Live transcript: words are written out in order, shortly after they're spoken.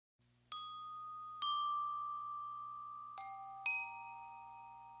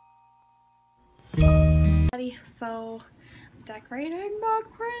So, decorating the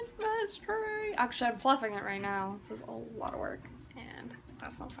Christmas tree. Actually, I'm fluffing it right now. This is a lot of work, and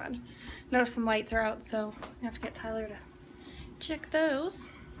that's not fun. Notice some lights are out, so I have to get Tyler to check those.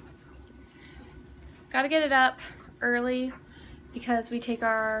 Gotta get it up early because we take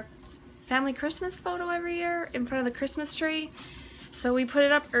our family Christmas photo every year in front of the Christmas tree. So we put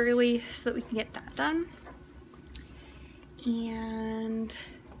it up early so that we can get that done. And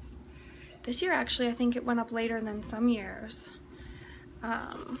this year, actually, I think it went up later than some years.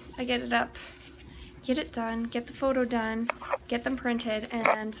 I get it up, get it done, get the photo done, get them printed,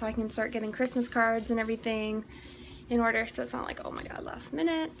 and so I can start getting Christmas cards and everything in order, so it's not like, oh my god, last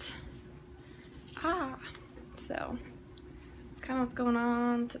minute. So it's kind of what's going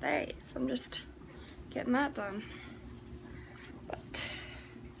on today. So I'm just getting that done. But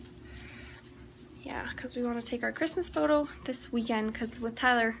yeah, because we want to take our Christmas photo this weekend, because with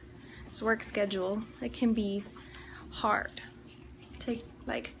Tyler's work schedule, it can be hard.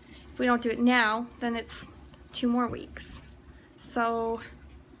 Like, if we don't do it now, then it's 2 more weeks. So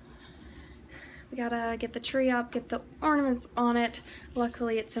we gotta get the tree up, get the ornaments on it.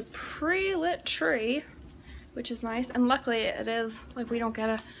 Luckily it's a pre-lit tree, which is nice, and luckily it is. Like, we don't get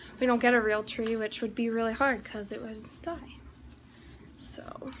a real tree, which would be really hard because it would die.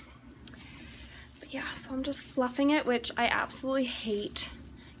 So, but yeah, so I'm just fluffing it, which I absolutely hate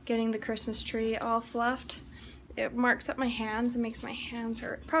getting the Christmas tree all fluffed. It marks up my hands and makes my hands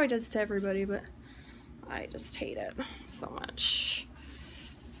hurt. Probably does to everybody, but I just hate it so much.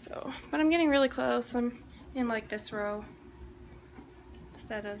 So, but I'm getting really close. I'm in like this row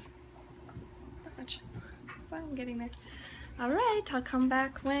instead of that much. So I'm getting there. Alright, I'll come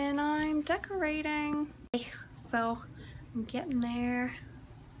back when I'm decorating. Okay, so I'm getting there.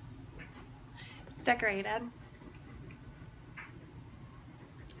 It's decorated.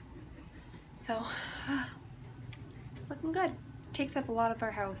 So, it's looking good. It takes up a lot of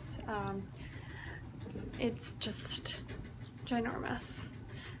our house. It's just ginormous.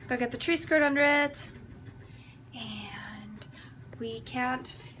 Gotta get the tree skirt under it, and we can't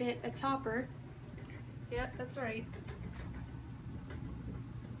fit a topper. Yep, that's right.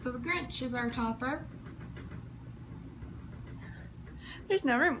 So the Grinch is our topper. There's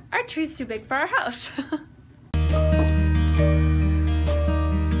no room. Our tree's too big for our house.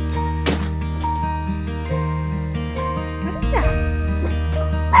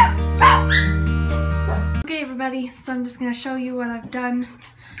 Okay everybody, so I'm just going to show you what I've done.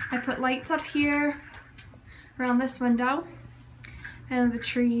 I put lights up here around this window, and the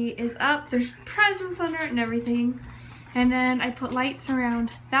tree is up. There's presents under it and everything. And then I put lights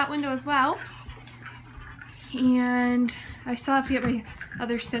around that window as well. And I still have to get my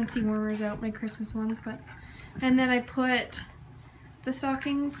other Scentsy warmers out, my Christmas ones, but and then I put the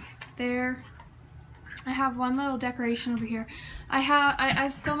stockings there. I have one little decoration over here.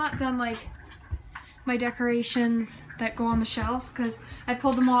 I've still not done like my decorations that go on the shelves because I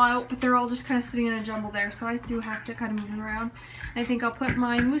pulled them all out, but they're all just kind of sitting in a jumble there, so I do have to kind of move them around. I think I'll put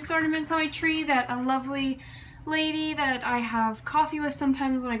my moose ornaments on my tree that a lovely lady that I have coffee with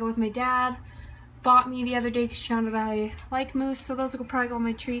sometimes when I go with my dad bought me the other day because she found out I like moose, so those will probably go on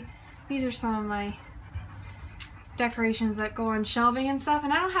my tree. These are some of my decorations that go on shelving and stuff,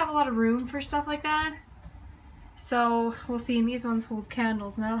 and I don't have a lot of room for stuff like that. So we'll see, and these ones hold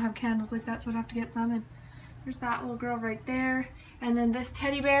candles, and I don't have candles like that, so I'd have to get some. And there's that little girl right there. And then this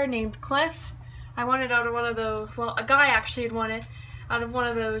teddy bear named Cliff. I wanted out of one of those, well, a guy actually had wanted out of one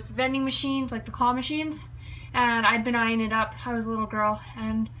of those vending machines, like the claw machines. And I'd been eyeing it up. I was a little girl,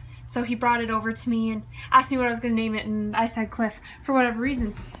 and so he brought it over to me and asked me what I was going to name it, and I said Cliff for whatever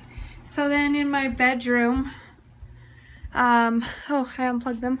reason. So then in my bedroom, oh, I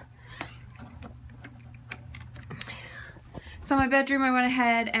unplugged them. So in my bedroom, I went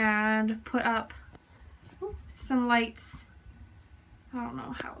ahead and put up some lights. I don't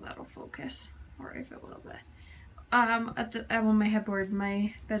know how that'll focus, or if it will, but on my headboard.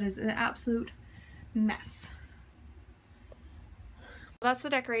 My bed is an absolute mess. That's the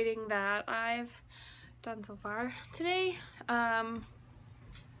decorating that I've done so far today.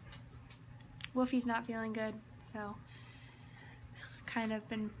 Wolfie's not feeling good, so kind of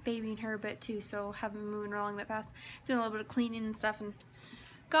been babying her a bit too, so haven't been moving along that fast. Doing a little bit of cleaning and stuff, and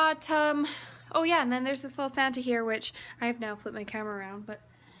got oh yeah, and then there's this little Santa here, which I have now flipped my camera around, but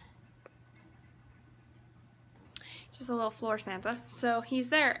just a little floor Santa. So he's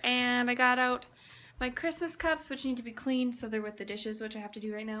there, and I got out my Christmas cups, which need to be cleaned, so they're with the dishes, which I have to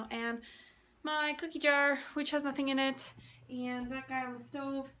do right now, and my cookie jar, which has nothing in it, and that guy on the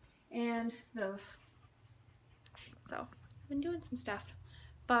stove, and those. So I've been doing some stuff,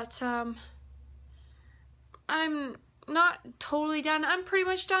 but I'm not totally done. I'm pretty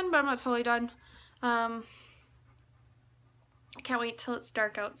much done, but I'm not totally done. I can't wait till it's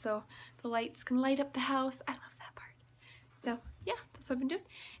dark out so the lights can light up the house. I love that part. So yeah, that's what I've been doing.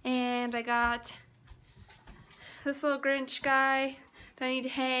 And I got this little Grinch guy that I need to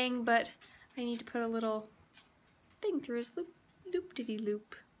hang, but I need to put a little thing through his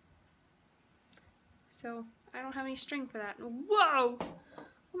loop-diddy-loop. So I don't have any string for that. Whoa!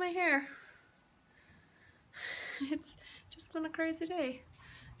 My hair. It's just been a crazy day.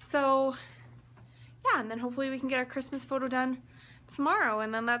 So yeah, and then hopefully we can get our Christmas photo done tomorrow,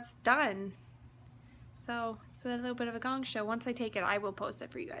 and then that's done. So it's a little bit of a gong show. Once I take it, I will post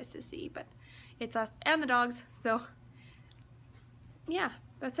it for you guys to see, but it's us and the dogs. So yeah,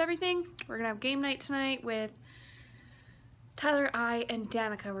 that's everything. We're gonna have game night tonight with Tyler, I, and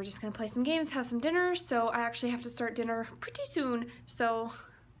Danica. We're just gonna play some games, have some dinner. So I actually have to start dinner pretty soon. So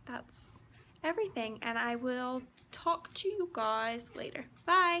that's everything, and I will talk to you guys later.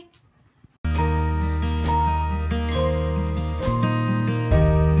 Bye.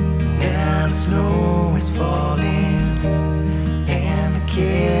 Now the snow is falling and the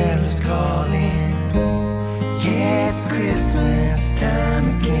carolers calling. Yeah, it's Christmas.